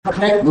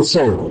crack the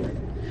soul.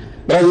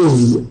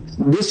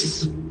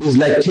 This is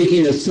like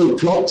taking a silk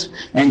cloth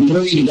and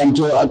throwing it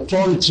onto a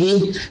tall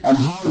tree, and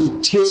how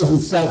it tears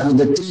itself with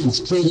the twigs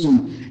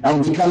trading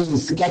and becoming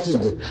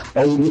scattered,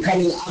 or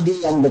becoming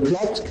ugly on the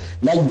cloth.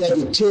 Like that,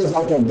 it tears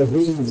out of the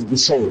veins of the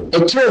soul.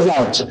 It tears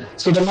out.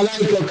 So the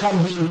malaika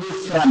comes in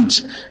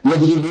front. Will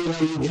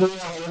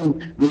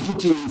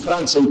hit him in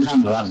front so he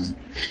can't run.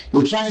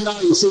 You try now,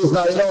 he says,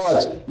 now you know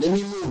what, let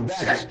me move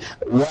back.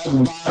 We'll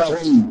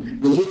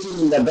hit him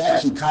in the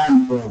back, he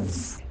can't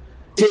move.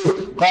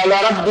 قال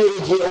رب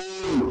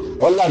ارجعون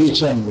والله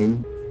return me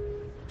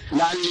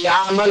لعلي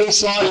أعمل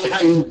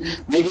صالحا,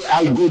 maybe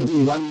I'll go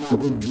do one more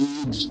good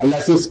deed.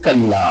 Allah says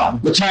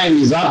كلا. The time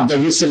is up, the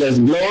whistle has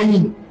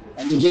blown,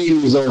 and the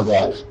game is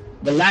over.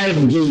 The life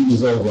game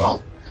is over.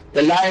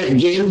 The life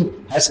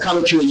game has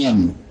come to an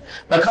end.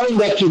 But coming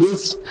back to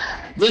this,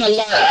 then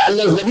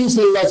Allah's Nabi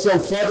sallallahu alaihi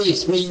wasallam further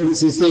explaining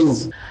this. He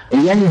says,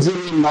 ينزل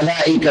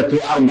الملائكة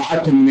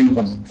أربعة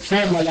منهم.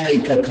 4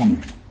 malaika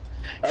come.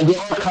 And they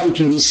all come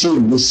to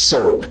receive this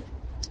soul.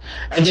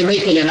 And they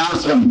make an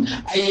announcement,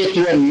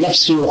 أيتها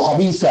النفس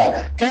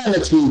الخبيثة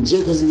كانت في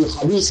الجسد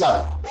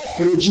الخبيثة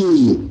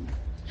اخرجي.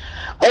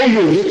 Oh,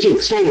 you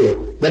wretched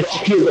soul that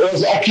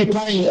was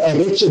occupying a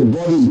wretched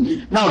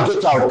body, now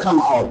get out, come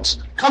out,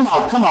 come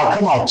out, come out,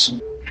 come out.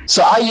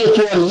 So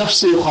أيتها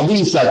النفس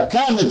الخبيثة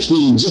كانت في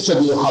الجسد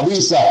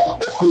الخبيثة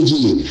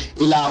اخرجي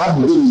إلى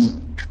رب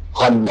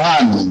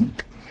غضبان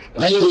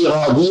غير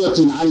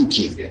راضية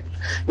عنك.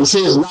 He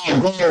says, now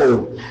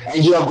go,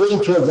 and you are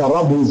going towards a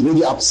Rabb who is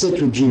very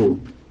upset with you.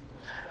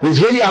 He's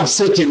very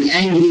upset and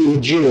angry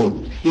with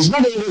you. He's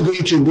not ever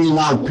going to be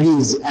now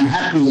pleased and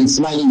happy and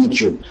smiling at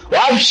you.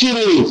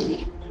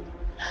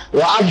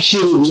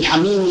 وأبشري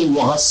بحميم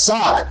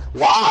وغساق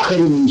وآخر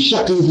من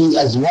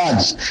شكله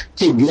أزواج.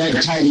 Take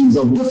glad tidings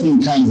of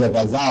different kinds of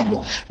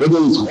azab, whether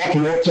it's hot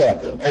water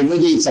or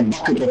whether it's a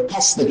bucket of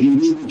pus that you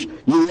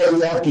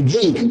have to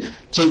drink.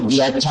 Take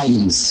glad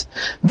tidings.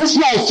 This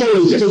now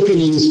soul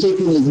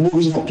is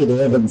moving up to the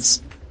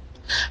heavens.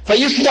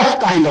 فيفتح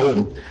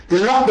لهم.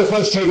 They knock the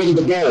first heaven,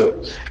 the door,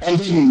 and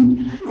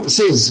then it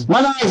says,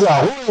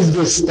 Manaza, who is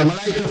this? The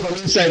malaika from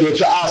inside were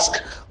to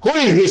ask, who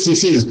is this? He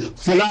says,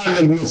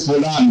 Fulan ibn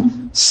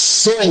Fulan,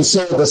 so and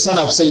so, the son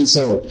of so and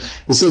so.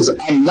 He says, the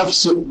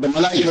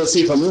malaika will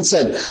say from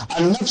inside,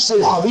 An-nafs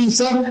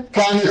al-habisa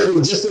kanat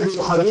al-jasad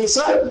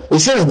al-habisa. He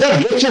says,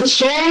 that wretched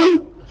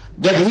soul,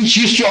 that which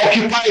used to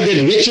occupy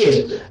that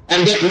wretched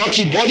and that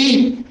naughty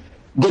body,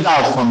 get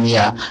out from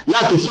here. لا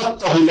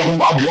تفتح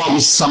لهم أبواب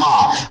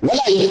السماء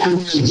ولا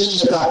يدخلون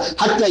الجنة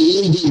حتى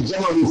يلج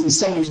الجمل في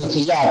سم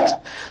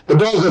الخياط. The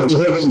doors of the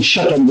heaven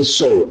shut on the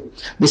soul.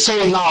 The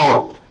soul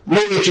now,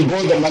 nowhere to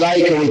go, the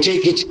malaika will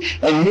take it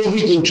and move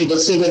it into the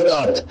 7th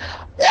earth.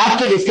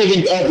 After the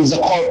 7th earth is a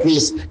court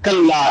place.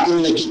 كلا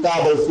إن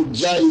كتاب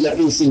الفجار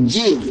لفي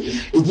سجين.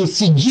 It is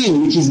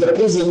Sijin, which is the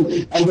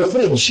prison and the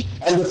fridge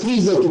and the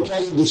freezer to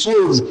carry the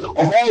souls of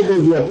all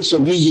those who are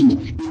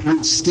disobedient. It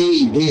will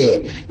stay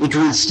there. It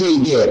will stay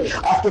there.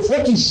 After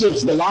 40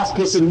 steps, the last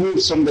person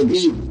moves from the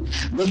grave.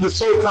 Then the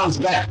soul comes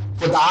back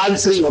for the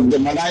answering of the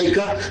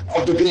malaika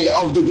of the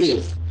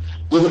grave.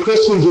 Then the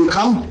questions will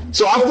come.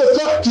 So after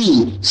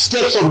 30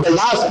 steps of the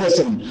last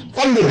person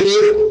from the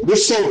grave,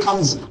 this soul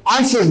comes,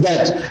 answers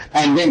that,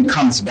 and then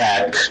comes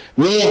back.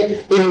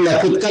 Where? إِنَّ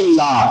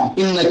كِتَّلَّا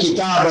إِنَّ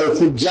كِتَابَ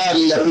الْفُجَّارِ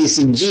لَفِي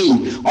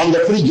سِجِّينَ. On the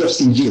fridge of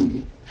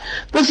Sijin.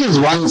 This is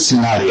one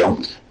scenario.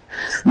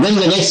 Then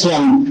the next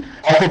one,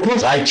 of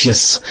course,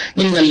 righteous.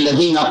 إِنَّ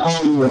الَّذِينَ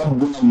قَالُوا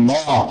رَبُّنَا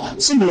اللَّهُ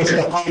ثُمَّ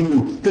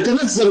اسْتَقَامُوا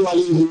تَتَنَزَّلُ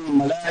عَلَيْهِمُ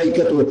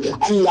الْمَلَائِكَةُ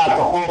أَلَّا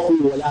تَخَافُوا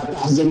وَلَا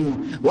تَحْزَنُوا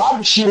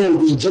وَأَبْشِرُوا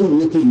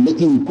بِالْجَنَّةِ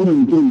الَّتِي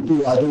كُنتُمْ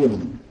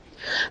تُوعَدُونَ.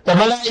 The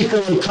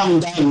malaika will come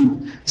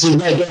down, says,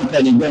 no, don't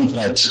panic, don't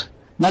fret.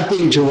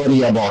 Nothing to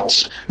worry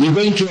about. You're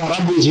going to a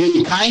Rabb who is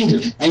very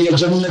kind, and your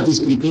Jannat is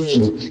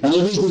prepared, and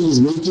everything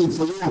is waiting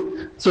for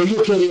you. So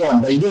you carry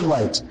on, but you don't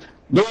wait.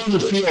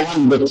 Don't fear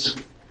one bit.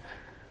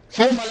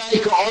 4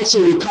 malaika also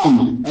will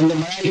come, and the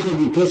malaika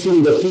will be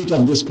pressing the feet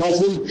of this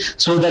person,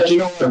 so that you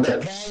know what, the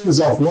plans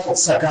of what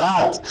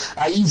sakarat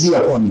are easy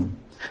upon him.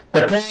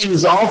 The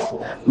plans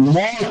of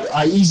maut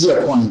are easy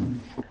upon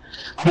him.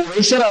 Abu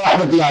Isa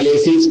rahmatullahi alayhi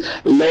says,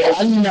 لو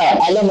أن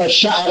ألم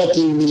شعرة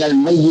من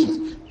الميت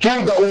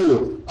توضع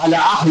على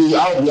أهل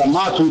الأرض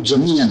لماتوا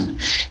جميعا.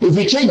 If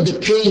you take the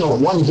pain of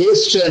one hair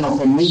strand of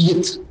a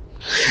mayyit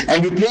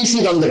and you place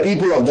it on the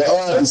people of the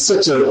earth,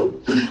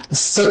 it's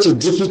such a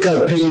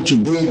difficult pain to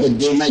bear that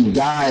they might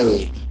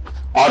die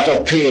out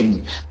of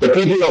pain. The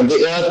people of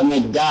the earth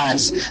might die.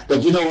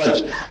 But you know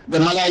what? The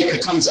malaika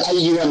comes,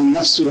 أيها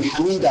النفس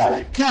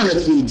الحميدة كانت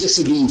في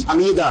الجسد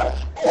الحميدة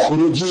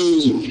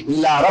اخرجي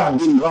إلى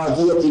رب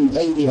راضية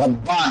غير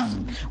غضبان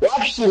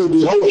وأبشري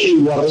بروح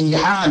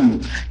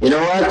والريحان. You know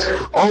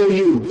what? Oh,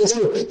 you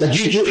blessed that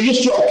you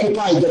used to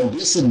occupy the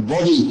blessed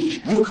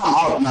body. You come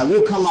out now.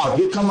 You come out.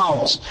 You come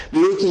out.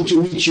 We're waiting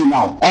to meet you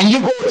now. And you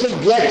go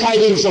take glad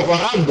tidings of a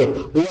Rabb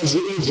who was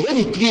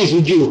very pleased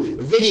with you,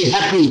 very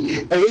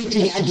happy,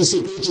 awaiting,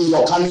 anticipating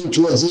your coming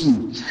towards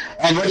him.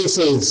 And what he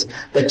says,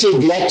 that take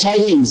glad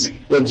tidings,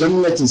 the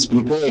Jannah is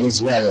prepared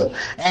as well.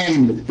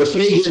 And the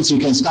fragrance you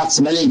can start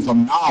smelling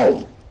from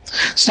now.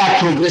 Start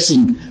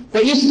progressing.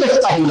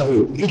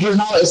 It will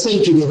now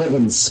ascend to the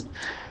heavens.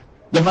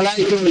 The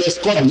Malaika will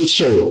escort the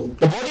soul.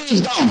 The body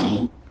is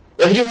down.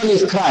 Everyone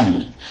is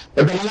crying.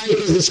 But the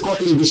Malaika is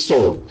escorting the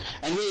soul.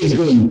 And where is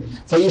going?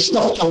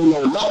 فَيُسْتَفْتَحُ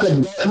لَهُ. Knock at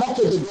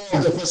the door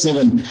of the first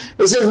heaven.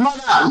 He says,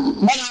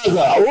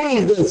 Manaza, who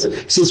is this?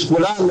 He says,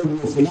 Fulan ibn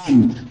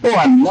Fulan. Oh,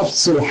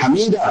 النفس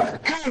الحميدة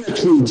كانت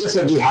في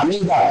جسد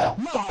حميدة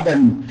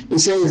مرحبا. He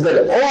says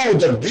that all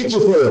the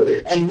beautiful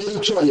and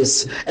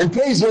meritorious and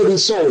praiseworthy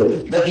soul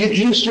that you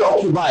used to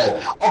occupy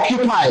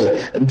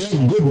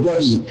that good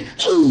body.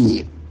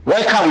 Hey,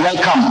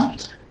 welcome.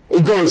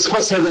 It goes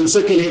first heaven,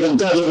 second heaven,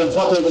 third heaven,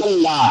 fourth heaven.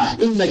 Allah,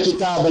 inna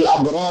kitab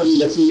al-abrar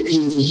lafi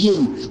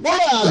illiyin.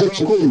 Wama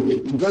adrakum.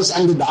 It goes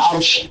under the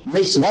arsh,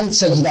 makes one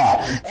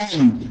sajda.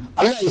 And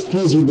Allah is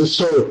pleased with the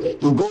soul. It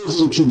goes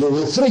into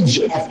the fridge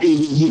of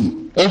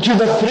illiyin. Into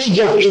the fridge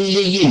of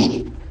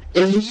illiyin.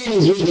 Illiyin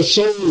is where the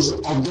souls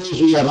of those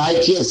who are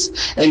righteous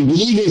and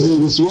believers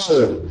in this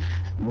world,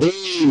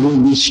 they will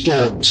be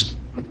stored.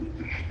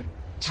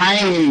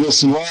 Time in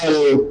this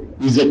world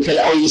is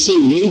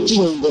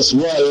waiting in this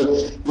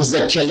world is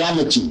a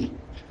calamity.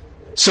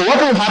 So what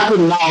will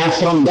happen now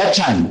from that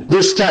time, to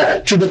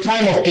the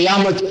time of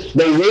Qiyamah,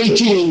 the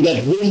waiting in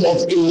that room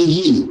of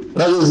Illiyin?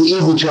 That is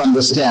easy to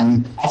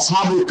understand.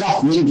 Ashabul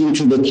Kahf went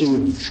into the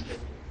cave.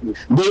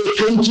 They were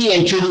 20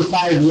 and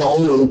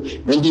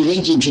 25-year-old when they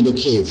went into the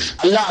cave.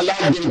 Allah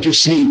allowed them to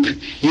sleep.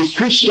 He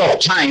switched off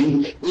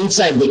time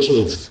inside the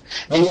cave.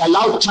 And He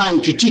allowed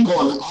time to tick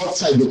on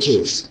outside the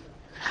cave.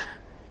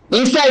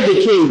 Inside the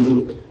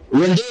cave,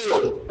 when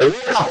they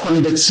woke up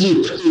from that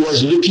sleep, he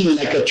was looking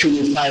like a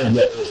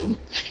 25-year-old.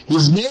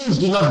 His nails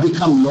did not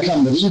become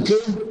wrinkled,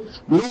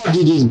 nor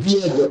did his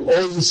beard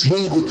or his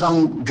hair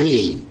become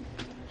grey.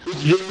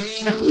 It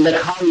remained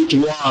like how it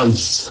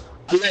was.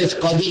 Allah is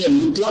qadir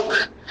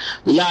mutlaq,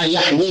 la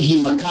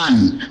yahwihi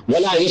makan, wa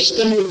la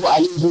yashtamilu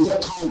alayhi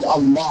waqt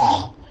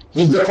Allah.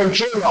 He's the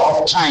controller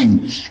of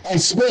time, and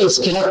space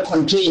cannot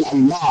contain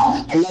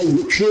Allah. Allah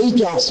is the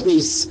creator of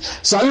space.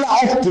 So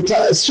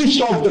Allah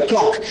switched off the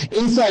clock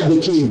inside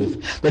the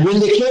cave. But when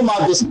they came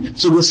out,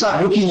 so they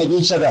start looking at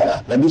each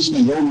other.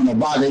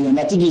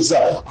 Nothing is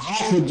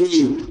half a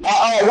day,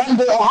 1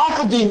 day or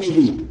half a day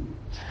maybe.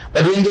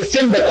 But when they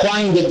send the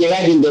coin that they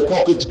had in their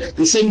pocket,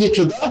 they send it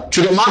to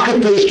the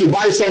marketplace to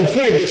buy some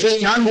food. They're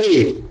feeling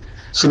hungry.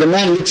 So the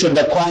man looks at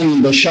the coin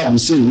in the shop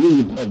and says,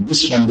 really,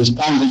 this one, this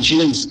pounds and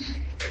shillings.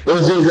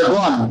 Those days are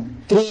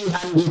gone.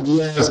 300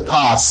 years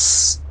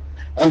pass.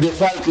 And they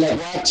felt like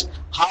what?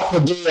 Half a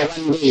day or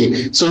 1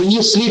 day. So when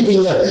you're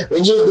sleeping,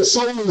 the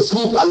soul will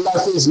sleep, Allah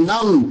says,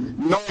 no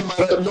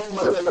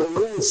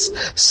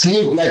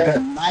sleep like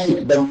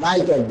the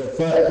night of the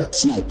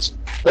first night.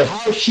 But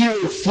how she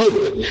will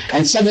sleep,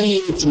 and suddenly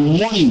it's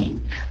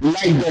morning,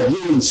 like that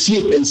you will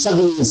sleep, and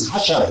suddenly it's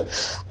hashar.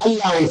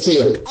 Allah will say,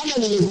 أَنَا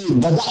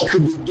الَّذِي بَدَأْتُ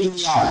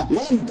بِالدُّنْيَا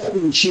وَلَمْ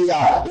تَكُنْ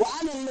شِيَّا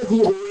وَأَنَا الَّذِي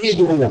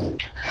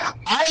أُعِيدُهُ.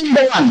 I'm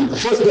the one.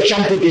 First the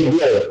trumpet is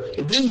blow.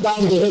 Bring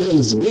down the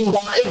heavens, bring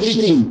down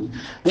everything.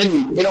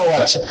 Then, you know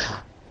what?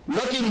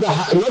 Not in the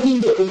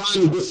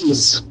Quran this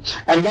is,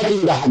 and not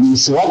in the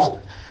Hadith.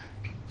 What?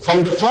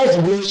 From the first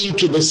blowing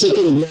to the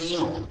second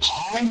blowing,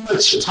 how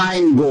much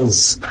time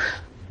goes?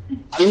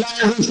 Allah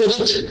hasn't said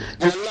it,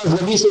 and Allah's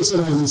Nabi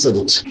hasn't said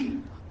it.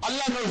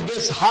 Allah knows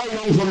best how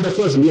long from the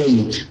first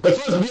blowing. The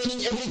first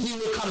blowing, everything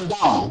will come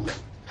down.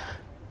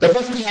 The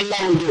first thing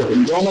Allah will do,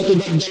 يَوْمَ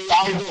تُبَدَّلُ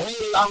الْأَرْضُ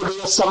غَيْرَ الْأَرْضِ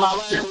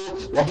وَالسَّمَاوَاتُ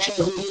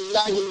وَبَرَزُوا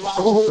لِلَّهِ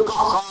الْوَاحِدِ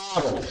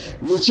الْقَهَّارِ.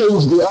 We'll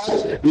change the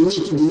earth, we'll make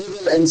it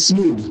level and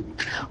smooth.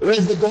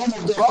 Where's the dome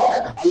of the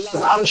rock?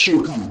 Allah's arsh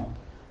will come.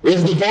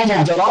 Where's the dome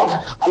of the rock?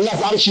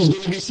 Allah's arsh is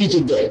going to be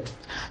seated there.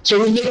 So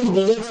we make it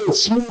level,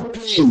 smooth,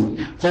 plain.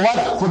 For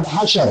what? For the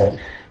hashar.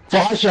 For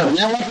hashar.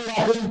 Now what will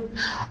happen?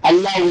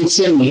 Allah will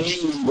send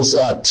rain on this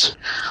earth.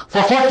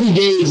 For 40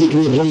 days it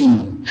will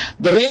rain.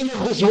 The rain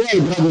of this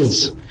world,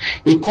 brothers,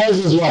 it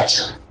causes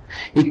what?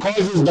 It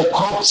causes the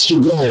crops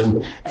to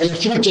grow and the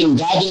fruit and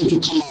garden to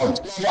come out.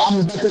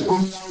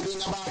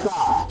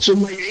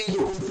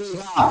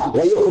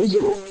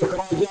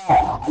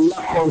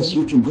 Allah calls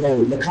you to grow.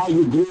 Look how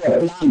you grew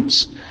a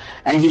plant.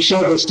 And He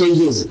showed the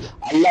stages.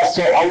 Allah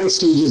saw our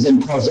stages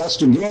and caused us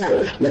to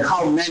grow. Like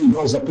how man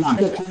grows a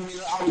plant. We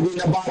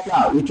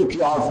took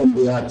you out from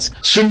the earth.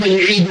 Then we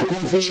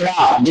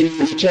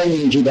return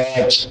you into the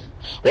earth.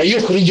 Then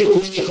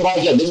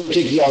we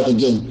take you out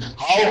again.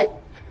 How?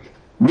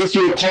 This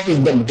will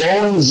cause the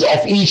bones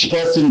of each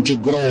person to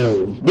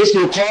grow. This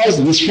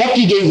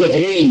 40 days of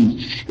rain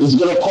is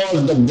going to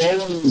cause the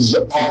bones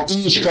of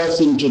each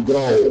person to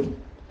grow.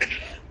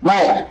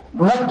 Now,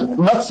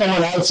 not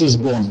someone else's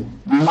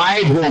bone,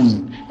 my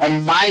bone,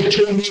 and my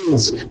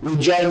toenails will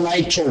join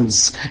my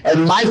toes,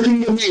 and my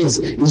fingernails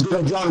is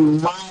going to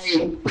join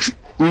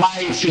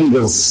my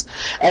fingers,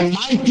 and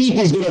my teeth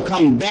is going to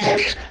come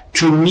back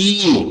to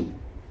me.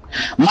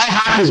 My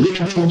heart is going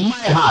to be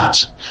my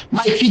heart.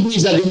 My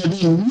kidneys are going to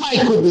be my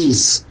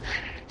kidneys.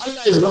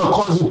 Allah is going to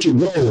cause it to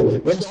grow.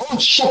 When the whole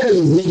shakal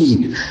is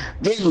ready,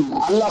 then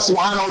Allah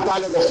subhanahu wa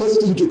ta'ala, the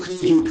first thing to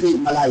create, will create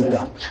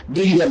malaika.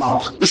 Bring them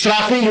up.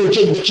 Israfil will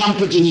take the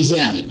trumpet in his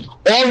hand.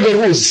 All the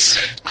rules,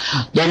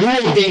 the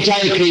rule of the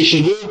entire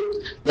creation,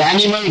 the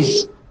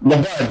animals, the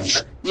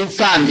birds,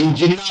 insan, in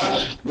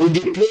jinnah, will be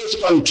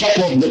placed on top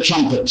of the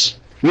trumpet.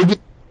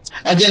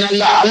 And then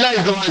Allah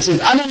is the one who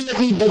says, I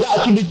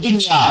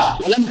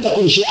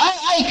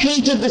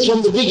created this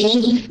from the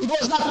beginning. It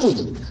was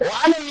nothing.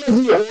 I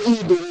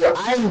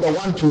am the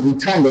one to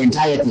return the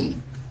entire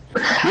thing.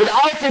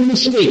 Without a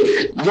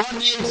mistake, your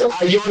nails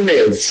are your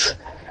nails.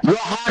 Your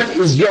heart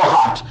is your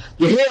heart.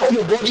 The hair of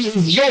your body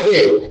is your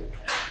hair.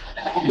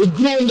 It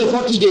grew in the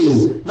 40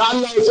 days. Now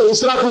Allah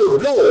says, Israfil,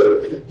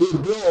 blow. He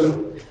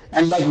blow.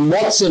 And like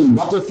moths and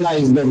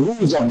butterflies, the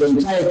rules of the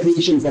entire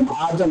creation from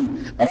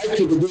Adam right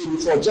to the day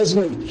before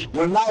judgment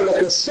will now, like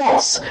a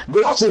socks,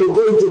 will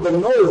go into the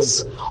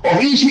nose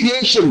of each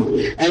creation.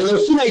 And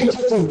as soon as it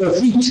touches the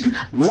feet,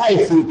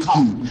 life will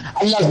come.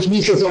 Allah's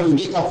Nabi will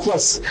get up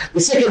first. The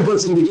second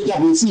person to get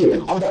up will see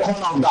on the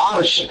corner of the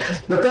arsh.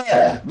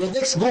 The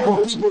next group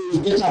of people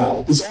will get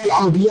up is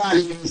all Anbiya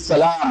alayhi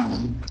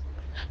salam.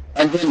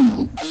 And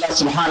then Allah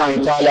subhanahu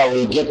wa ta'ala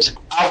will get,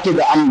 after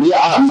the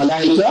Anbiya,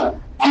 Malaika,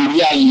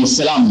 Anbiya alayhi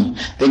salam,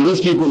 then these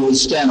people will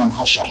stand on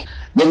Hashar.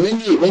 Then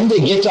when they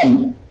get up,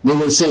 they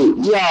will say,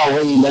 Ya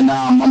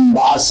waylana man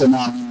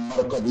ba'asana min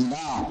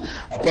marqadina.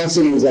 A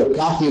person who is a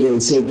kafir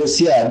will say, this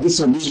year,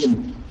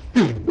 disobedient,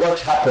 what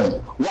happened?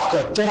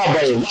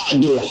 وَقَتَرَبَ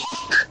الْوَعْدُ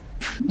الْحَقِّ.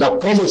 The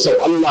promise of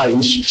Allah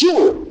is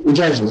true. It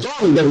has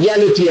done, the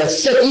reality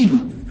has set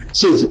in.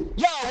 Says,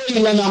 Ya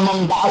waylana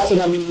man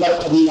ba'asana min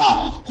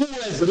marqadina. Who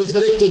has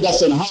resurrected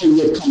us and how we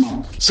have come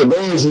up? So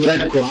those who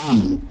read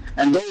Quran,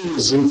 and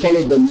those who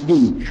followed the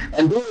Nabi,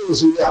 and those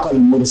who were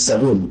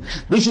Mursalun.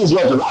 This is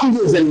what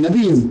Rabbis and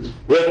Nabis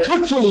were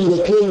truthful in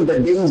the claim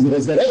that there is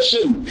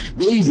resurrection.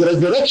 There is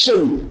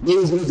resurrection. There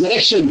is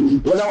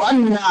resurrection. وَلَوْ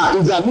أَنَّا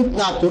إِذَا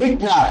مِتْنَا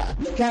تُرِكْنَا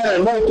لَكَانَ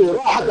الْمَوْتُ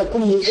رَاحَةَ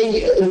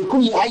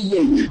كُلِّ حَيٍّ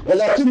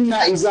وَلَكِنَّا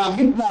إِذَا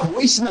مِتْنَا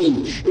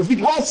بُئِسْنَا. If it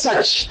was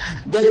such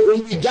that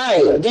when we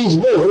die, there is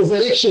no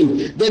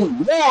resurrection, then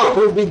what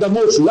will be the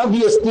most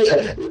loveliest,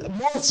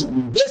 most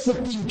blessed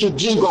thing to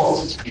drink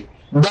of?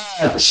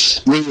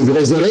 But with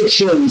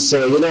resurrection,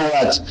 so you know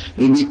what,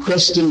 we'll be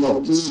questioned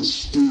of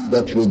each thing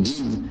that we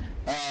did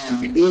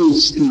and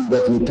each thing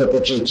that we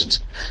perpetrated.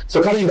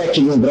 So coming back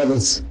to you,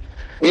 brothers,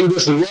 in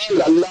this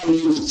world Allah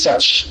made it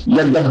such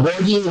that the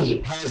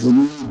body has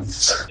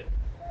needs.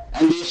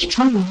 And there's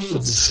two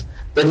needs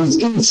that is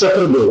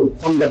inseparable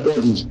from the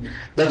body.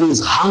 That is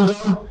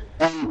hunger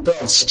and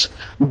thirst.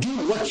 Do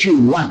what you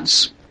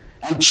want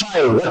and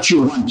try what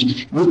you want.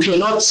 You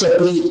cannot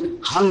separate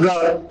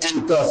hunger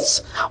and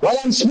thirst. While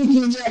I'm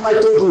speaking here, my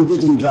throat is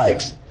getting dry.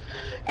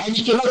 And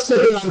you cannot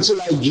settle until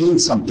I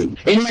drink something.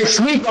 In my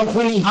sleep, I'm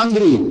feeling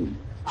hungry.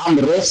 I'm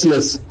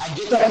restless. I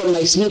get up in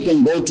my sleep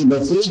and go to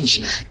the fridge,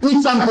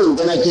 eat something,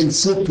 then I can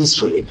sleep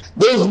peacefully.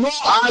 There is no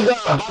other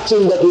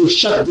button that will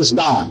shut this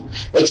down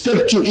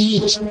except to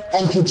eat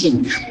and to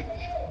drink.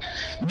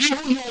 Be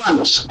who you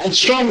want and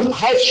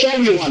how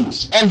strong you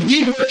want and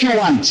be what you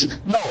want.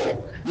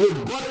 No.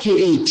 You've got to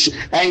eat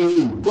and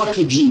you've got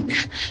to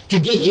drink to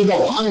get rid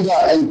of hunger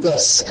and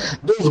thirst.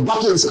 Those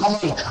buttons come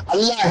on.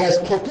 Allah has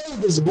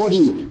propelled this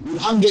body with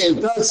hunger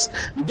and thirst.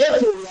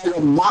 Therefore, we have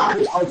a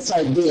market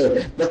outside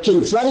there that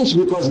can flourish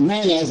because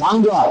man has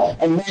hunger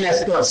and man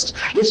has thirst.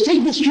 Let's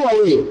take this two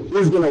away.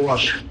 Who's going to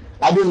wash?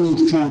 I don't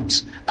need food.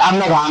 I'm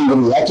not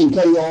hungry. I can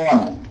carry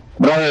on.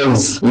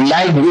 Brothers,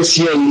 like this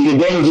here, if you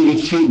don't give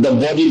it food, the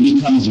body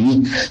becomes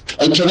weak.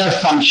 It cannot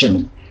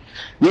function.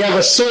 We have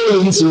a soul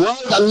in this world.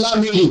 Allah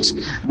made it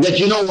that,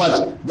 you know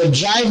what, the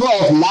driver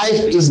of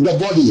life is the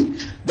body.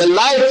 The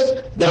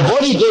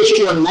body goes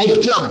to a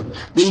nightclub,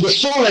 then the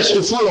soul has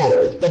to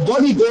follow. The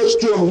body goes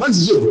to a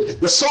masjid,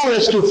 the soul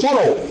has to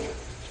follow.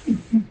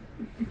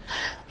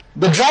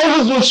 The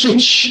drivers will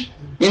switch.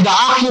 In the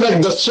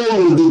akhirat, the soul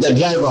will be the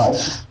driver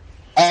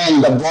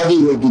and the body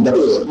will be the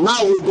driver.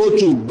 Now we go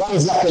to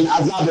barzakh and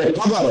azab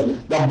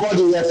al-qabr. The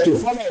body has to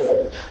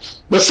follow.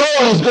 The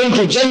soul is going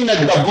to Jannah,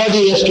 the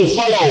body has to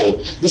follow.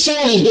 The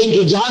soul is going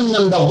to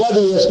Jahannam, the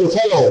body has to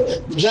follow.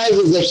 The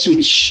drivers have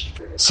switch.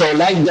 So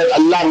like that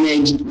Allah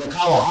made, like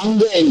how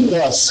hunger and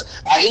thirst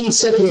are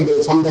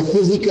inseparable from the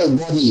physical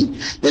body.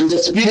 Then the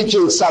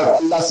spiritual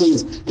self, Allah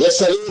says, they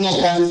ask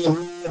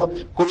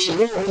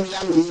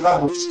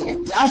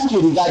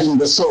you regarding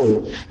the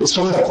soul. It's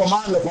from the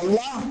command of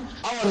Allah.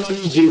 Our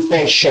knowledge will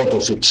fall short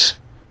of it.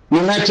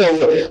 No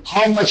matter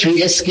how much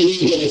we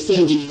escalate and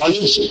ascend in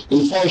knowledge,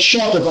 we fall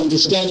short of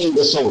understanding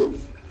the soul.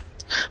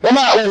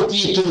 وَمَا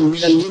أُوتِيتُم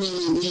مِّنَ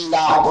الْعِلْمِ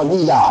إِلَّا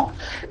قَلِيلًا.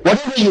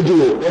 Whatever you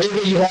do,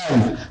 whatever you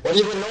have,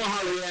 whatever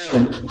know-how you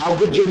have, how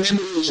good your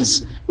memory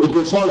is, it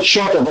will fall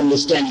short of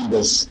understanding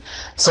this.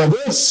 So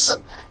this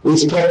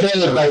is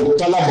propelled by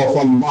talab of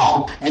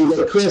Allah and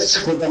the quest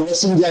for the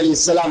Messenger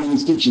ﷺ and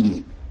his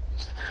teaching.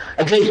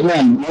 A great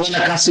man,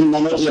 Mawlana Qasim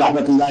Nanoti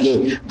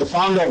Rahmatullahi, the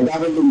founder of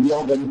Darul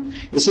Deoband,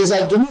 he says,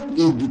 I do not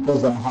eat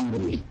because I'm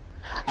hungry.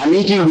 I'm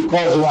eating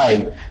because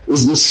why?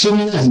 It's the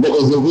sunnah that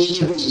is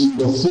available in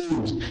the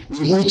food,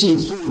 in eating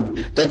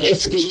food, that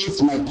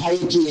escalates my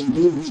piety and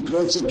brings me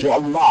closer to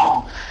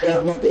Allah. I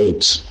have not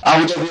ate. I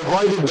would have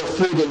avoided the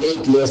food and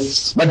ate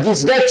less. But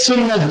this that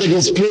sunnah that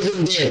is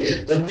present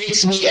there, that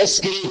makes me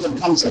escalate and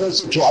comes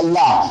closer to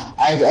Allah,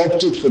 I have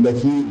opted for the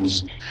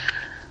foods.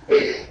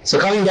 So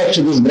coming back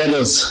to these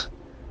brothers,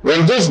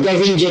 when this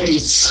doesn't get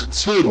its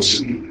food,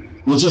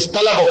 which is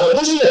talab,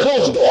 this is a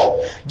closed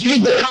door. Give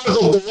it the cars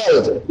of the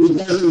world,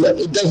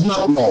 it does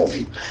not know.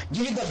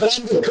 Give it the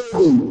branded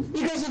clothing,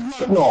 it does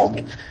not know.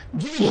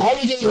 Give it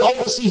holidays,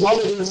 overseas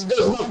holidays, it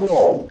does not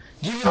know.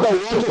 Give it the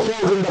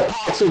waterfalls in the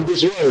parks of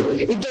this world,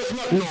 it does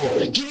not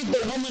know. Give it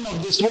the women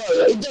of this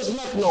world, it does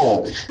not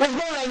know. There's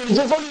no language,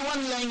 there's only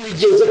one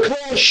language, it's a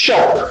closed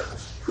shop.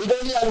 It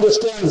only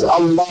understands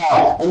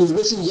Allah and His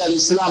Messenger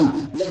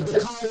Islam. Like the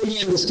cow only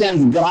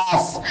understands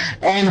grass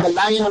and the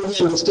lion only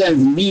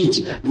understands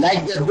meat.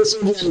 Like that, this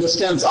only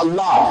understands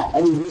Allah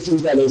and His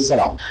Messenger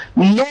Islam.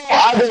 No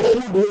other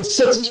food will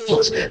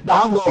satiate the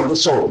hunger of the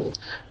soul.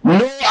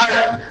 No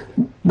other.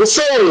 The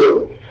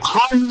soul,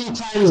 how many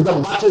times the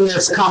button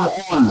has come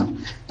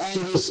on and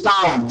you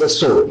starve the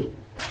soul?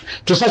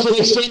 To such an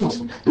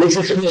extent, let's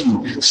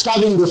explain,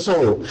 starving the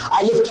soul.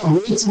 I lift up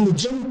weights in the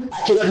gym,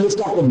 I cannot lift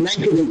up a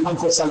blanket and come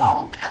for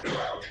salah.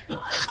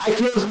 I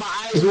close my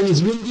eyes when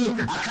it's windy,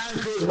 I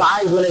can't close my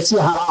eyes when I see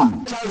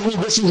haram. Tells me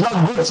this is not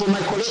good for my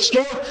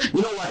cholesterol,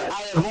 you know what,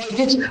 I avoid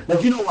it,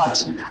 but you know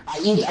what, I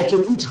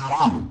can eat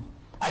haram.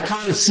 I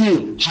can't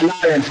see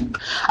halal.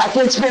 I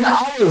can spend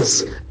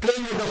hours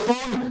playing with the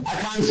phone, I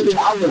can't spend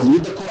hours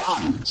with the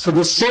Quran. So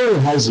the soul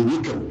has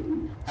weakened.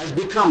 Has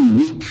become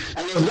weak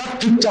and has not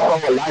picked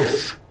up our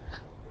life.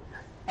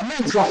 A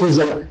man suffers.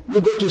 You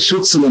go to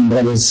Switzerland,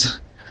 brothers,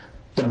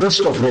 the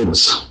best of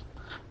roads,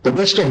 the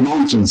best of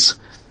mountains,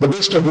 the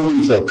best of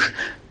womenfolk.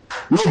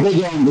 No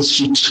beggar on the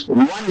street,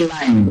 one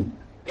line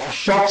of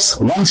shops,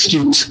 one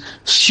street,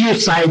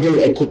 suicidal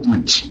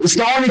equipment. It's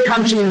the only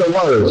country in the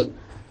world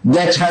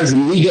that has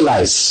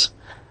legalized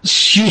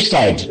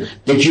suicide,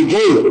 that you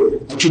go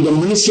to the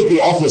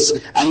municipal office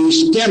and you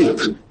stamp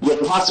your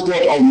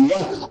passport on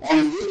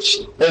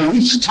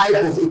which type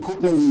of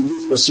equipment you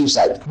use for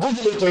suicide.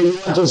 Google it or you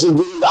want to say,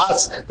 Google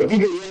ask the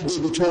people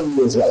who will tell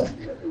you as well.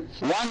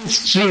 One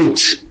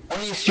street,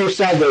 only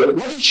suicidal.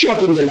 What is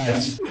short in the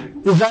life?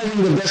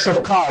 Providing the best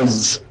of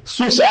cars,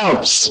 Swiss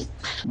Alps,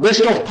 best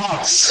of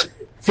parks,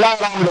 fly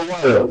around the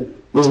world.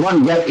 There's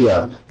one gap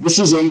here. This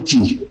is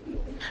empty.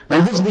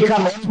 When this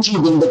becomes empty,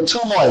 then the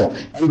turmoil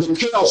and the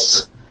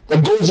chaos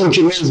that goes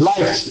into man's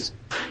life,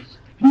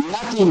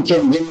 nothing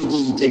can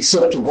remedy it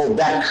except to go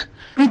back.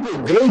 People,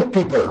 great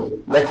people,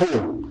 like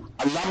who?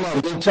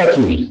 Allama bin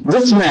Turki.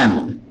 This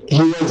man,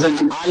 he was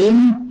an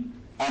alim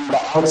on the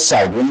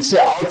outside. When you say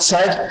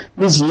outside,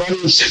 his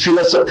knowledge,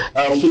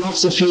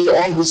 philosophy,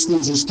 all these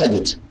things he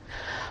studied.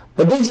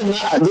 But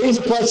there is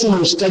a person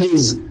who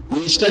studies,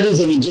 when he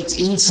studies and he gets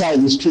inside,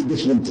 these two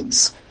different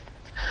things.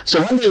 So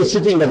one day he's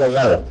sitting by the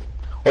well,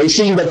 or he's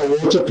sitting by the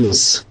water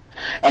place,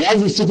 and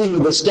as he's sitting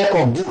with a stack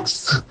of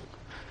books,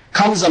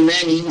 comes a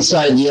man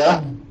inside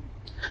here,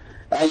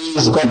 and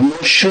he's got no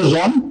shoes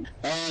on,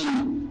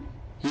 and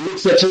he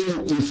looks at him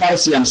in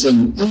Farsi and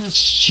saying, "Each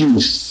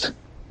shoes.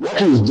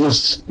 What is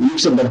this?" He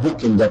looks at the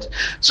book and that.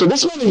 So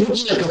this man is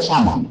looking like a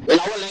farmer. In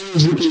our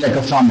language, looking like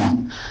a farmer.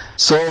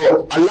 So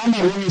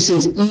Allama when he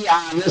says, like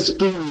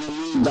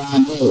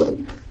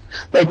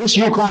this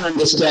you can't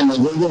understand.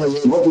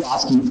 What you're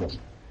asking for.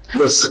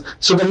 Yes.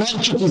 So the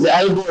man took his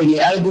elbow and he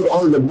elbowed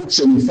all the books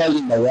and he fell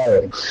in the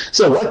well.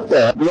 So what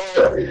the?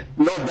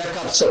 No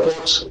backup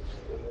support.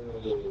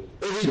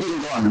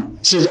 Everything gone.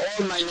 He says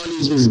all my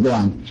knowledge is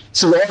gone.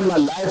 So all my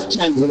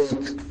lifetime's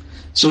work.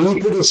 So he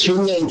put his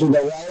finger into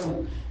the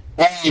well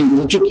and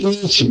he took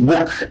each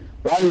book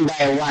one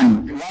by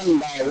one,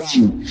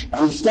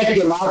 and he stuck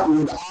them out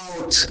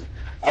without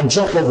a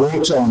drop of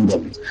water on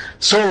them.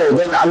 So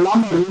then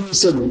Allama really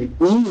said,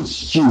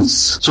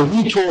 so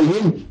he told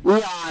him,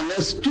 he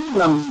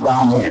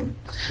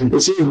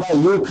said, well,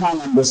 you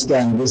can't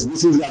understand this.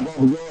 This is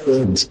above your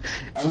head.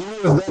 And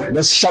he was that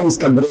the Shams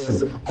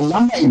Tabriz.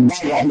 Allama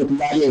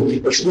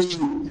Iqbal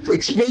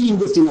explaining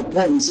this in a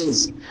poem, he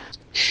says,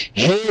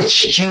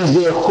 هیچ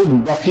چیز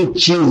خود بخود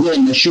چیز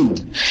نشد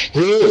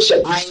هیچ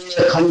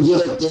عین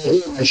خنجر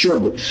تیغی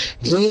نشد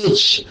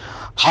هیچ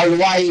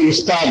حلوائی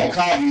استاد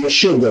کار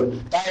نشد،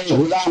 تای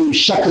غلام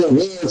شکل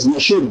ریز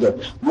نشد،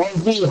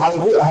 موزی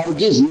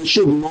هرگز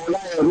نشد،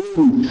 مولای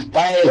روم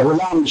تای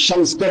غلام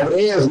شمس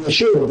تبریز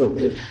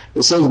نشد.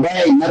 It says,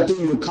 by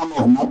nothing will come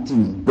of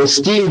nothing. The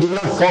steel did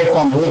not fall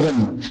from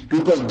heaven.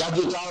 People dug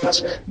it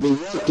out, they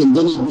worked, and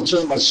then it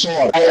became a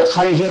sword.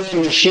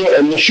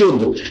 Khanjare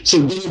nashud. So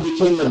then it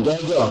became a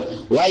dagger.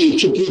 Why he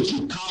took it,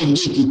 he carved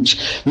it,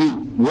 he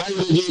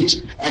welded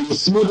it, and he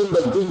smoothed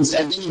the things,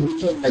 and then it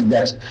became like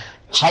that.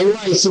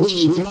 Halwa is saying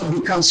it will not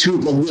become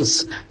sweet like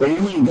this. The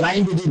woman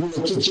grinded it in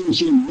the kitchen,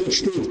 she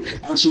mixed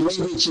it, and she made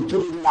it, she put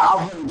it in the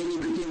oven, then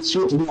it became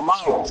sweet in the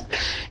mouth.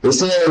 He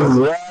says,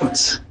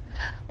 what?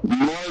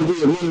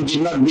 Moldy room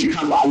did not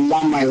become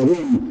Allah my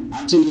room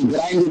until he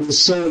grinded his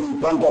soul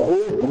in front of who?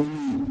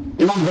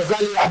 Imam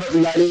Ghazali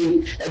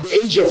at the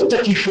age of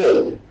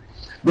 34,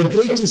 the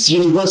greatest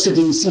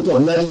university and seat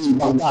of learning in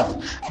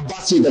Baghdad,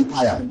 Abbasid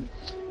Empire.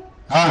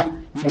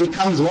 He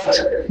becomes what?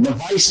 The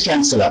vice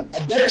chancellor.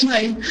 At that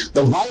time,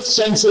 the vice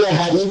chancellor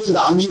had even the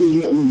Amir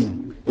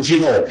al-Mu'minin. If you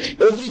know,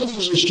 everything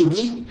used to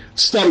be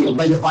stamped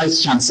by the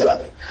vice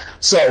chancellor.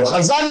 So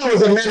Ghazali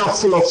was a man of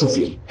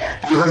philosophy,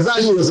 and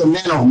Ghazali was a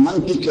man of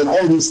mantiq and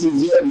all these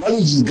things.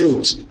 Knowledge is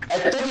great.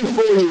 At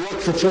 34, he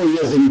worked for 4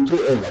 years and he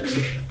took over.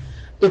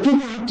 The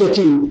people looked at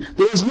him.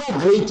 There was no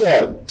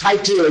greater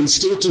title and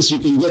status you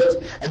can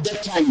get at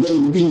that time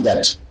than being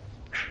that.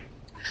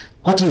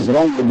 What is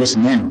wrong with this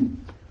man?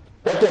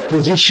 What a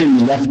position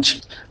he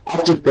left.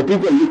 After the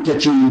people looked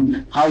at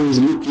him, how he's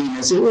looking,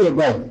 and said, what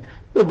about?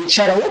 Oh,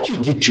 Bichara, what you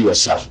did to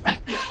yourself?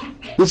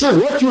 He says,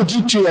 what you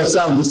did to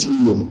yourself this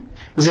evening?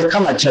 He said,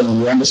 come and tell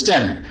me, you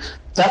understand?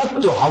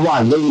 تركت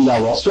هوى ليلى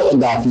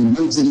وسعدى في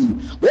منزلي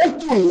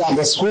وقت إلى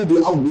مسحوب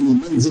أول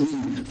منزلي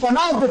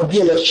فناظر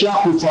بي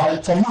الأشياخ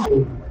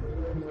فما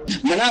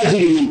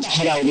منازلي من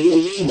تحرى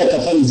وليدك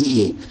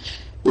فانزلي.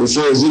 He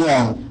says,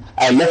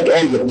 I left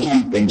all the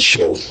pomp and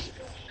show.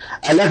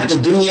 I left the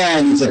dunya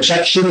and its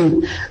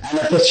attraction, and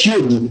I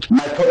pursued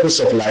my purpose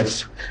of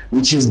life,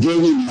 which is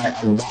gaining my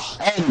Allah.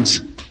 And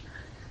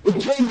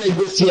it came like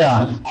this year.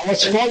 I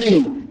was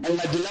falling, and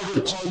my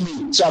beloved called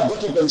me. So I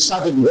got up and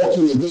started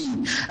walking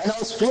again. And I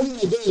was falling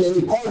again, and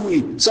he called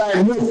me. So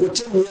I moved for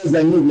 10 years.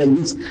 I moved like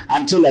this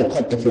until I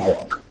caught the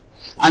flower,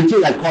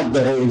 until I caught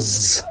the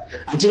rose,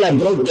 until I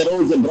brought the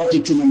rose and brought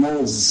it to my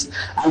nose,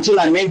 until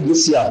I made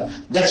this year.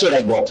 That's what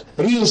I got.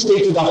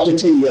 Reinstated after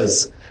 10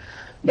 years.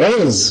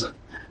 Rose.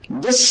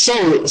 This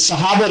soul,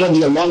 Sahaba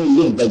radiallahu anhu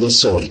lived by this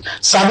soul.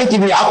 Sabit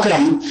ibn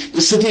Akram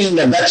is sitting in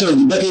the battle of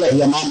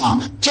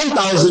Yamama.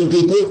 10,000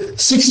 people,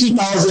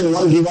 60,000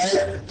 one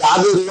riwayat, the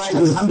other riwayat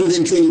is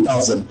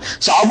 120,000.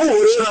 So Abu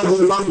Hurairah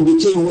radiallahu anhu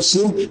became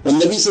Muslim when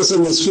Nabi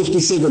Sallallahu was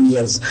 57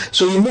 years.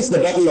 So he missed the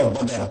battle of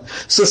Badr.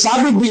 So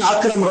Sabit bin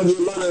Akram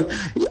radiallahu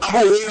anhu, Abu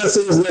Hurairah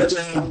says that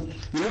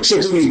he looks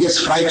at him, he gets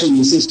frightened,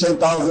 he says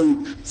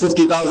 10,000,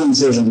 50,000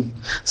 says him.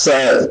 So,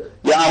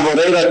 Ya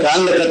Abu Hurairah,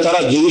 كأنك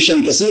ترى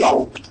جيوشا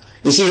كثيرا.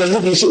 He says,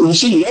 look, you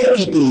see your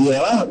people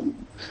here, huh?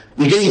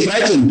 You're getting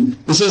frightened.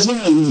 He says,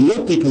 no,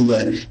 your people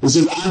there. He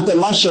says, Anta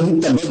ma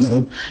shahidta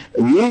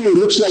Badr. You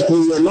looks like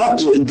you were not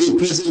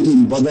present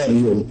in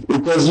Badr,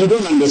 because you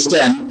don't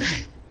understand.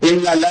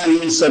 إِنَّا لَا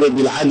يُنْصَرُ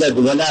بِالْعَدَدِ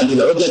وَلَا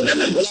بِالْعُدَدِ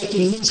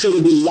وَلَكِنْ يُنْصَرُ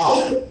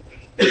بِاللَّهِ.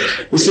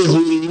 He says,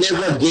 we will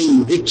never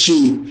gain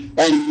victory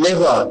and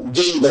never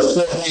gain the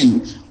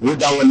forehand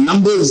with our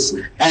numbers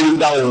and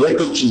with our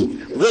recordry.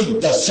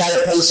 With the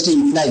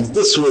Palestine flags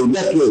this way,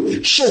 that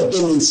way, shake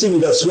them and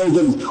sing the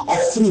slogan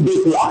of Free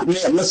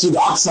Baitul Masjid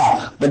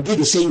Aqsa, but do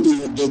the same thing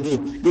that they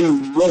did. We will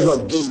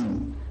never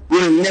gain. We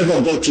will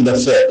never go to the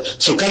fair.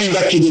 So coming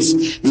back to this,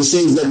 he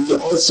says that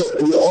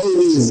we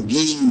always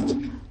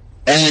gained,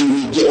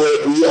 and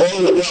we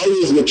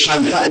always were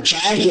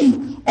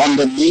triumphant on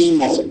the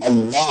name of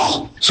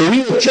Allah. So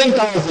we were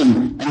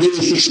 10,000 and they were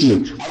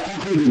 60. I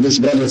concluded this,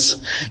 brothers.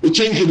 It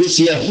came to this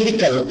year,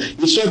 Hirkal.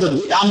 He saw that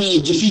the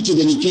army defeated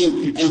and he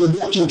came and we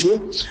walked into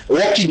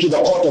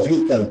the court of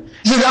Hirkal.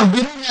 He said,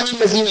 أخبروني عن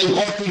الذين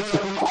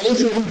يقاتلونكم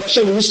أليسهم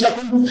بشر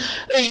مثلكم?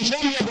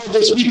 Inform me about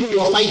those people who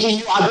are fighting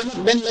you. Are they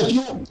not men like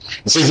you?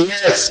 He says,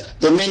 yes,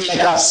 they're men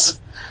like us.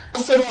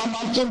 He says,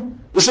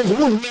 who's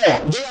more? They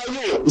are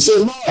you. He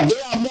says, no,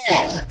 they are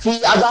more. في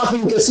أضعاف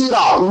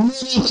كثيرة,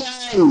 many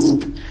times.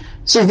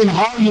 He says, then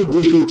how are you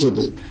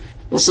defeated?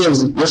 He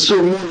says,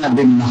 يصومون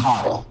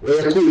بالنهار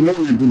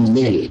ويقومون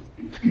بالليل.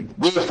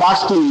 They are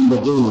fasting in the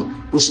day.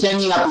 They're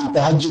standing up in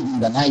tahajjud in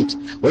the night.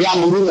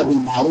 ويأمرون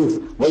بالمعروف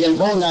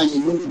وينهون عن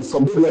المنكر,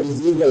 forbid what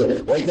is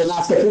evil.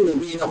 ويتناصحون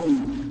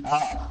بينهم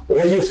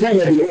ويوفون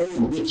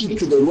بالعهود. They keep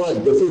to the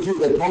word, they fulfill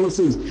their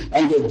promises,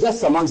 and they're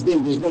just amongst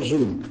them, there's no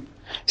zulm.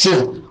 He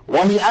says,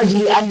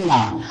 وَلِأَجْلِ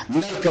أَنَّا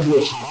نَرْكَبُ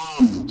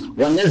الْحَرَامِ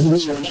وَنَزْنِي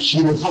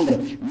وَنَشْرِبُ الْخَمْرِ.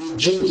 We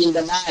drink in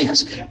the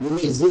night, we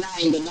make zina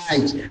in the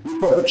night, we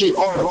perpetrate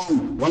all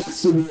wrong.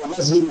 وَنَفْسِبُ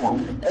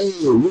وَنَزْلِمُ. Hey,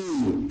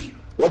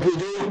 what we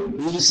do,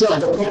 we usurp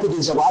the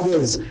properties of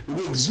others,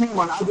 we exhume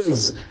on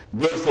others,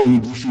 therefore we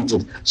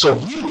defeated. So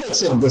he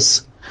said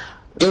this.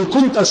 In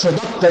kunta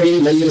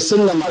sadaqtari la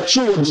yirsalna, not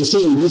sure what you're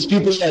saying. These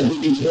people here,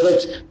 they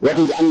inherit what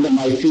is under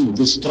my feet,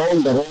 this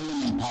throne, the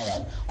Roman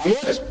On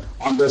what?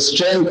 On the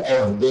strength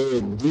of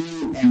the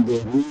deen and the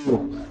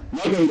rule,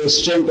 not on the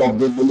strength of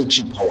the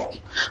military power.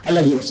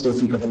 Allah give us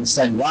tawfiq of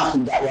understanding. Wa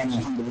akhir da'wana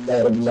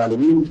alhamdulillahi rabbil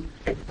alameen.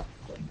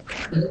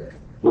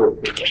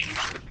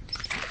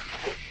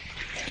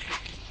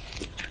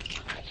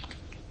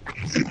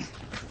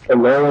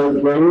 الله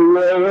أكبر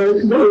الله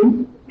أكبر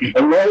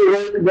الله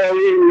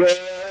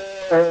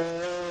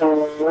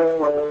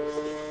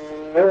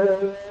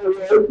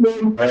أكبر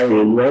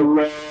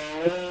الله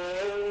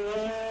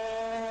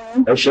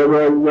أشهد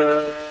أن لا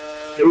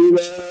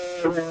إله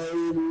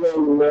إلا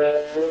الله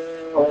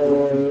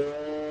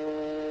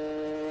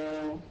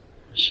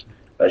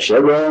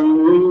أشهد أن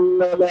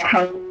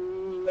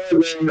محمدا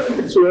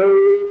رسول الله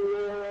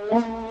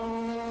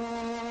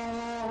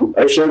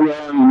أشهد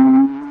أن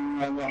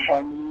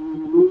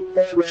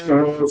محمدا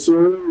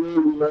رسول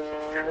الله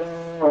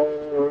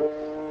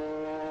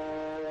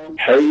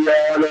حي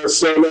على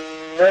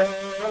الصلاة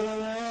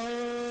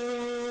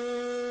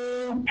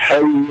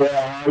حي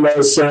على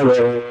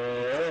الصلاة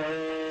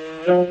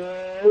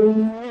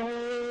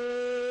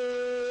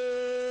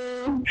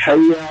حي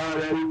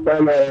على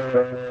الفلاح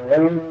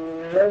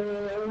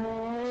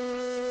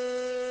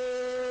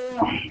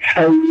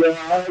حي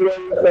على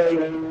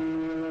الفلاح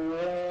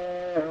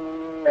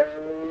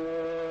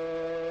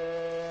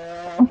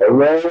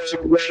الله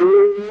أكبر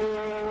الله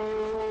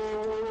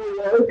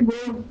أكبر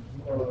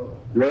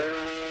لا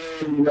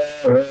إله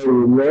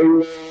إلا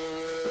الله.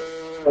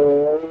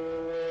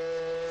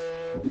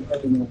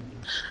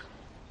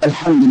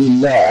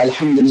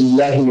 الحمد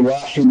لله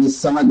الواحد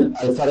الصمد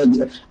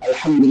الفرد،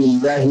 الحمد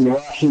لله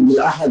الواحد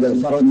الأحد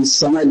الفرد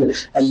الصمد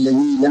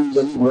الذي لم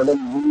يلد ولم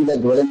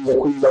يولد ولم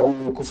يكن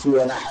له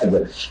كفوا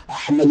أحد.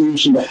 أحمده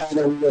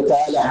سبحانه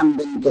وتعالى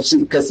حمدا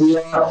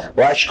كثيرا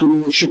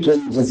وأشكره شكرا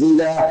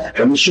جزيلا،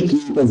 وبشكره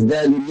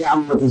تزداد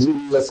النعم وتزول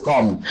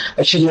الأسقام.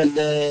 أشهد أن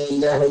لا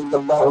إله إلا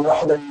الله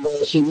وحده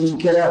لا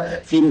شريك له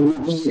في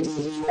ربوبيته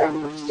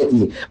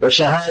وألوهيته،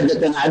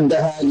 وشهادة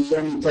عدها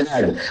ليوم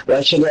التناد.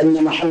 وأشهد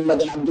أن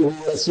محمدا عبده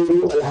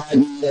ورسوله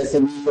الهادي الى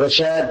سبيل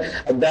الرشاد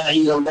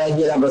الداعي الى الله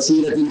الى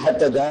بصيره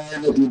حتى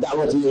دانت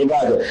لدعوه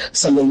العباد،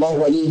 صلى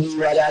الله عليه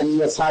وعلى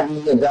اله واصحابه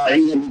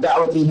الداعين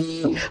بدعوته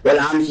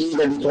والعاملين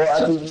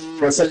بطاعته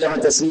وسلم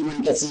تسليما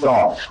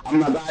كثيرا.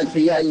 اما بعد،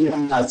 فيا ايها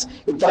الناس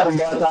اتقوا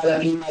الله تعالى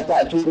فيما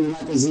تاتون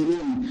وما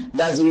تزيدون،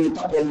 لازم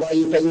تقوى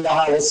الله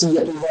فانها وصيه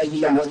الله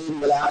للاولين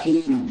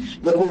والاخرين.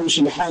 يقول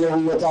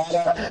سبحانه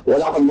وتعالى: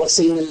 ولقد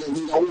وصينا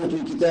الذين اوتوا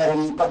الكتاب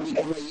من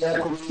قبلكم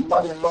واياكم ان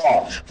اتقوا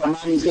الله، فما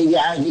من خير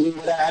عاجل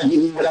ولا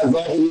عاجل ولا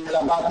ظاهر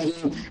ولا باطل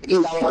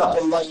الا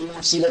وتقوى الله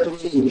موصله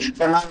اليه،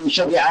 فما من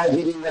شر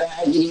عاجل ولا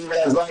عاجل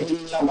ولا ظاهر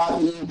ولا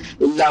باطل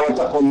الا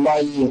وتقوى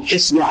الله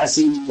حسن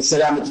حسين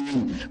السلامه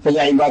منه.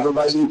 فيا عباد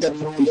الله،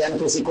 انتبهوا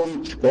لانفسكم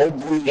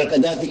وهبوا من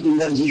عقداتكم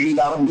وارجعوا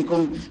الى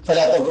ربكم،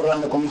 فلا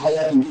تغرنكم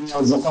الحياه الدنيا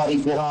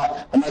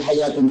وزخارفها، وما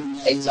الحياه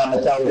الدنيا الا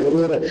متاع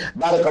الغرور.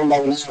 بارك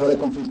الله لنا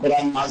ولكم في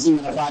القران العظيم،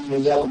 ونفعني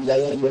واياكم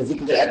بالايات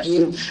والذكر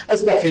الحكيم.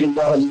 استغفر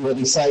الله لي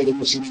ولسائر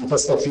المسلمين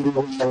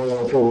فاستغفروه انه هو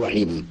الغفور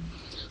الرحيم.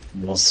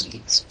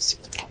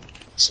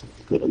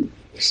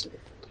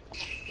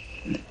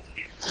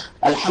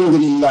 الحمد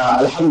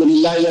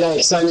لله على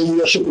إحسانه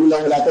وشكر له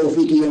على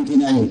توفيقه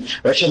وامتنانه،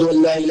 وأشهد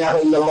أن لا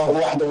إله إلا الله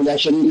وحده لا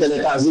شريك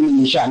له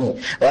تعظيما لشأنه،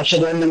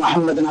 وأشهد أن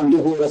محمدا عبده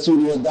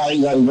ورسوله والداعي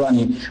إلى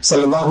رضوانه،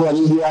 صلى الله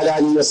عليه وعلى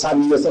آله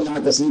وصحبه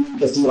وسلم تسليما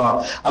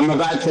كثيرا. أما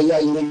بعد، فيا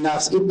أيها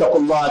الناس اتقوا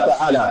الله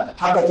تعالى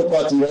حق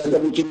تقاته ولا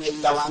تموتن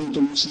إلا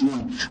وأنتم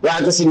مسلمون،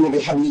 واعتصموا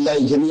بحبل الله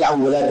جميعا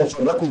ولا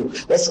تفرقوا،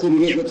 واذكروا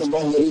نعمة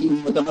الله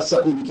عليكم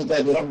وتمسكوا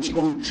بكتاب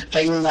ربكم،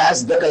 فإن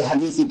أصدق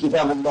الحديث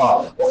كتاب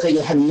الله، وخير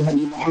الهدي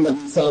هدي محمد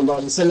صلى الله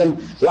عليه وسلم،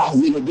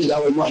 واحذروا البدع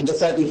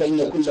والمحدثات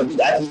فإن كل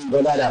بدعة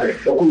ضلالة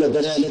وكل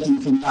ضلالة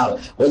في النار.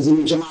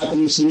 والزموا جماعة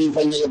المسلمين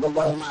فإن يد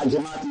الله مع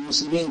جماعة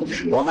المسلمين،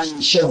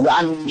 ومن شذ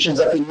عنهم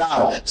شذ في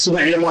النار. ثم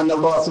اعلموا أن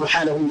الله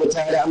سبحانه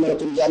وتعالى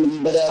أمركم بأمر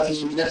بدأ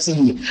فيه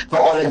بنفسه،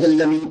 فقال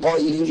جل من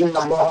قائل: إن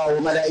الله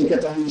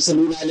وملائكته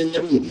يصلون على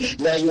النبي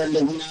يا أيها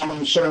الذين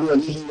آمنوا صلوا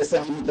عليه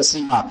وسلموا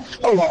تسليما.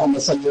 اللهم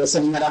صل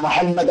وسلم على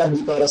محمد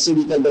عبدك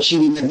ورسولك البشير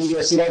النذير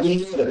وسراج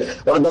النور.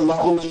 وارض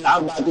اللهم عن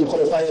أربعة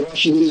الخلفاء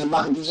الراشدين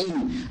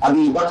المهديين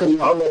أبي بكر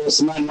وعمر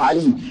وعثمان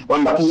وعلي،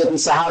 وعن بقية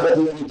الصحابة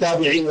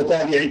والتابعين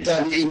وتابع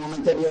التابعين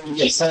ومن تبعهم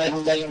بإحسان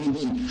إلى يوم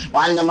الدين،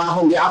 وعنا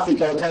معهم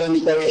بعفوك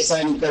وكرمك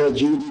وإحسانك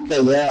وجودك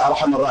يا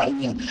أرحم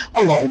الراحمين.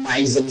 اللهم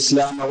أعز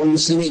الإسلام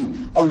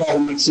والمسلمين،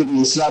 اللهم انصر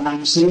الإسلام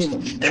والمسلمين.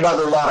 عباد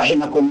الله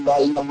رحمكم الله،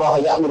 إن الله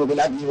يأمر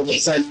بالعدل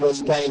والإحسان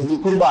وإيتاء ذي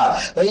القربى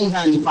وينهى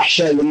عن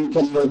الفحشاء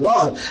والمنكر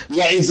والبغي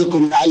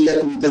يعظكم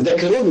لعلكم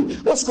تذكرون.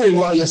 واذكروا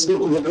الله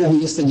يذكركم وادعوه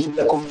يستجيب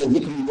لكم،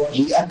 ولذكر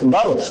الله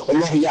أكبر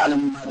والله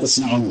يعلم ما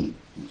تصنعون.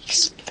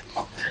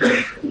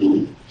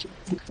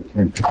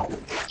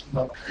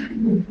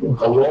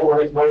 الله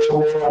أكبر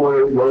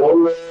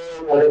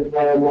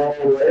الله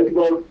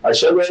أكبر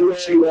أشهد أن لا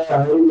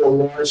إله إلا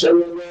الله أشهد أن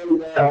لا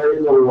إله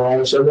إلا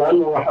الله أشهد أن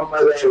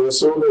محمدا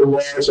رسول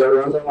الله أشهد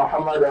أن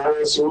محمدا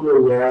رسول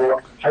الله.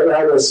 حي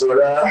على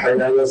الصلاة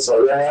حي على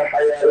الصلاة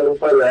حي على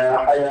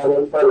الفلاح حي على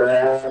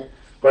الفلاح.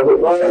 قد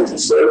قامت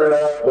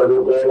الصلاة قد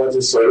قامت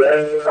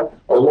الصلاة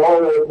الله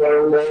أكبر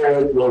الله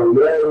أكبر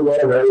لا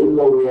إله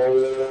إلا الله.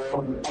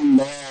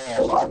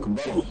 الله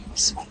أكبر.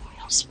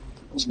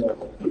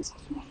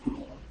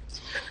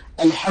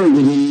 الحمد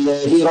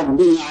لله رب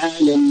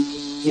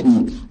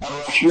العالمين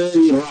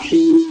الرحمن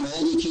الرحيم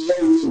مالك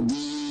يوم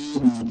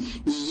الدين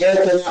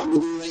إياك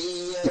نعبد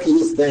وإياك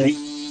نستعين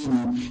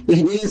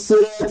اهدنا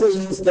الصراط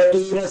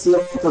المستقيم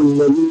صراط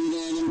الذين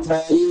أنعمت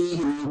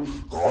عليهم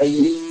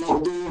غير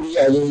المغضوب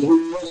عليهم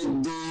ولا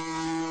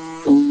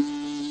الضالين.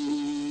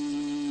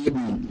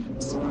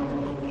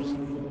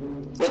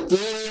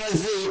 والتين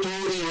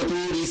والزيتون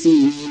وطور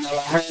سينين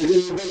وهذا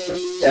البلد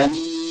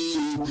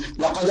الأمين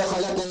لقد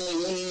خلقنا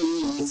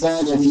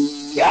الإنسان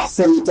في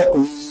أحسن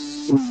تقويم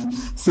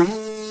ثم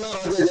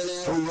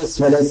رددناه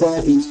أسفل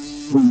سافلين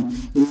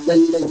إلا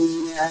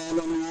الذين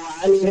آمنوا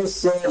وعملوا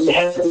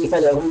الصالحات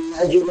فلهم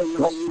أجر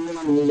غير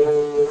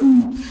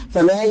ممنون.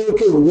 فما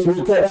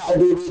يكذبك بعد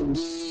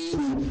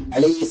بالدين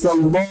أليس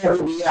الله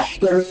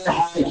بأحكم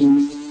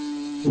الحاكمين.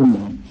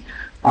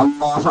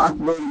 الله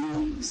أكبر.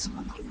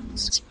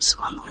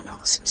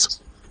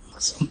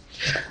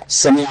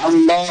 سمع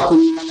الله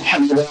لمن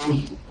حمده.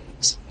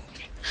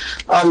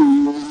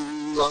 الله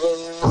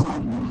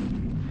أكبر.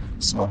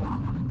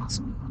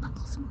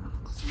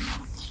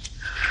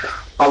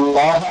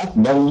 الله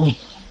أكبر.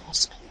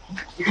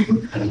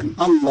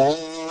 الله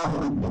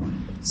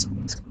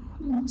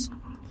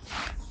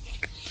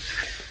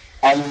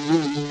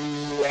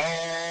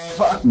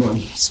أكبر.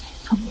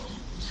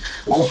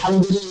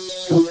 الحمد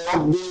لله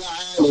رب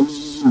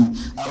العالمين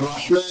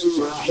الرحمن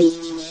الرحيم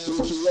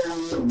مالك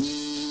يوم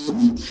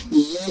الدين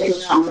إياك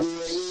نعبد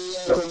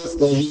وإياك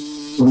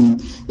نستعين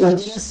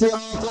اهدنا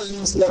الصراط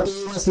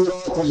المستقيم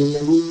صراط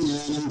الذين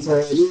أنعمت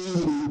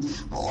عليهم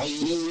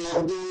غير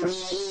المغضوب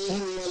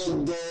عليهم ولا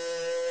الضالين.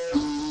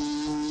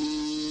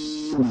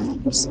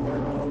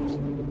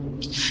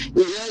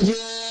 إذا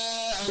جاء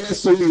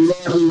نصر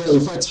الله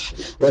والفتح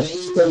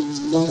ورأيت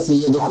الناس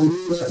يدخلون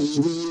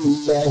في دين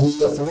الله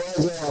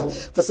أفواجا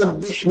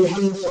فسبح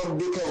بحمد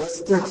ربك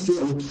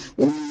واستغفره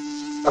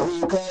إنه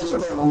كان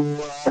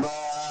توابا.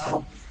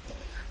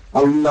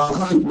 الله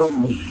أكبر.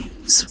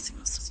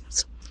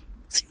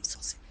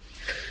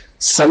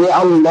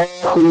 سمع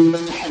الله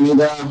لمن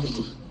حمده.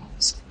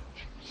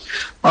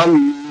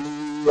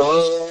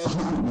 الله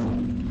أكبر.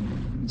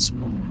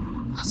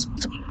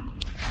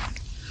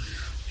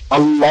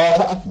 الله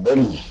أكبر.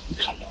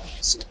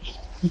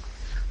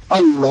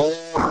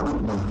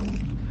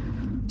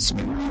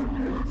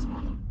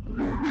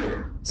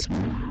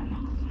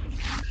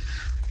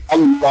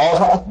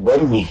 الله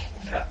أكبر.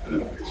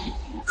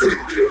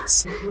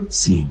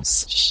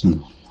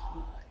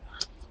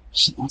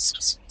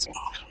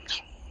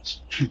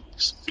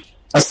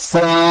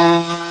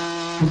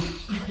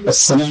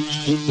 السلام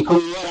عليكم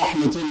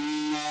ورحمة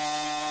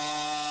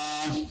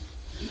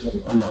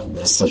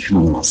الله. استغفر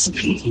الله.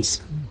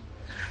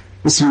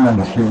 بسم الله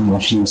الرحمن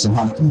الرحيم.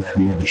 سبحانك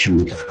اللهم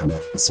وبحمدك ولا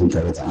اسمك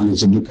وتعالى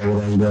جدك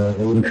ولا اله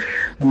غيرك.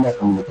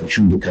 اللهم لك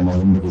الحمد كما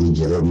ينبغي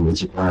لجلال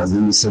وجهك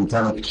وعظيم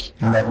سلطانك.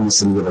 اللهم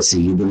صل على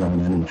سيدنا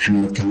مولانا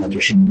محمد كما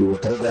تحب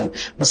وترضى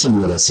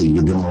وصل على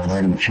سيدنا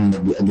مولانا محمد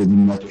بعدد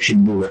ما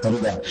تحب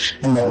وترضى.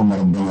 اللهم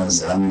ربنا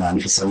ظلمنا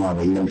انفسنا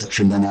وان لم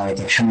تغفر لنا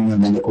وترحمنا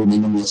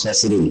لنكونن من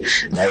الخاسرين.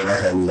 لا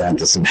اله الا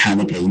انت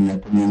سبحانك انا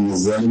كنا من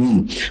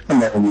الظالمين.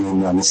 اللهم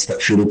انا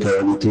نستغفرك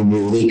ونتوب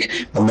اليك.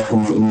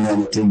 اللهم انا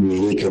نتوب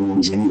اليك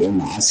من جميع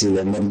المعاصي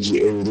ونرجع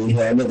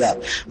إليها أبدا.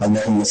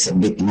 اللهم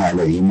ثبتنا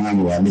على الإيمان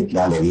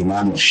وأمتنا على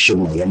الإيمان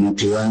واحشرنا يوم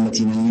القيامة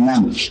من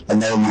الإيمان.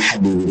 اللهم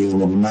حبب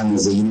إلينا الإيمان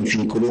وزينه في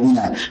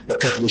قلوبنا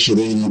وكفر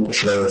إلينا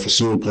الكفر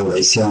والفسوق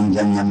والعصيان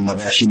جميعا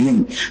الراشدين.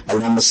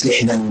 اللهم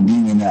اصلح لنا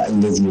ديننا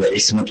الذي هو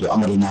عصمة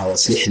أمرنا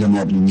واصلح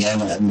لنا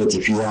دنيانا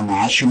التي فيها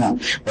معاشنا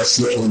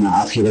واصلح لنا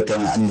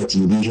آخرتنا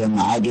التي فيها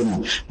معادنا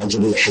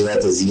واجعل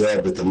الحياة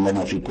زيادة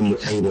لنا في كل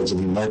خير واجعل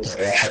الموت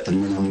راحة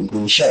لنا من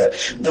كل شر.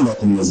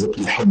 اللهم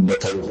ارزقنا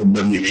حبك وحب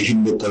من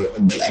يحبك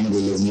وحب الأمر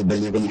الذي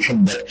يبلغنا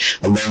حبك.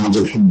 اللهم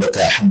اجعل حبك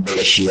أحب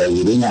الأشياء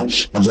إلينا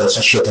واجعل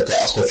خشيتك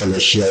أخوف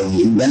الأشياء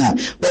عندنا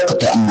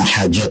واقطع عنا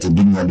حاجات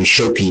الدنيا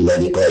بالشوق إلى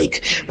لقائك.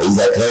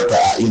 وإذا كرهت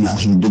أعين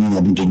أهل الدنيا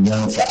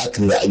بدنياهم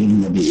فأكل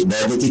أعيننا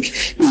بعبادتك.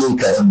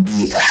 إليك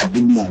ربي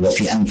فحببنا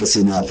وفي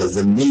أنفسنا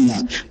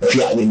فذللنا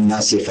وفي عين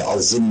الناس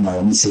فعظمنا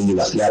ومن سيء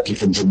الأخلاق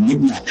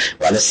فجنبنا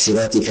وعلى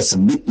الصراط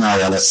فثبتنا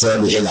وعلى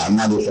صالح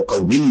الأعمال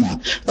فقومنا.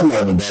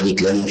 اللهم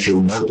بارك لنا في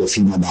الموت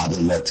وفيما بعد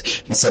الموت.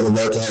 نسأل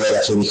الله تعالى على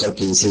خير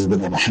خلقه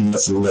سيدنا محمد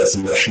صلى الله عليه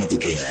وسلم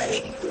برحمتك يا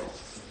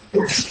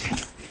رب.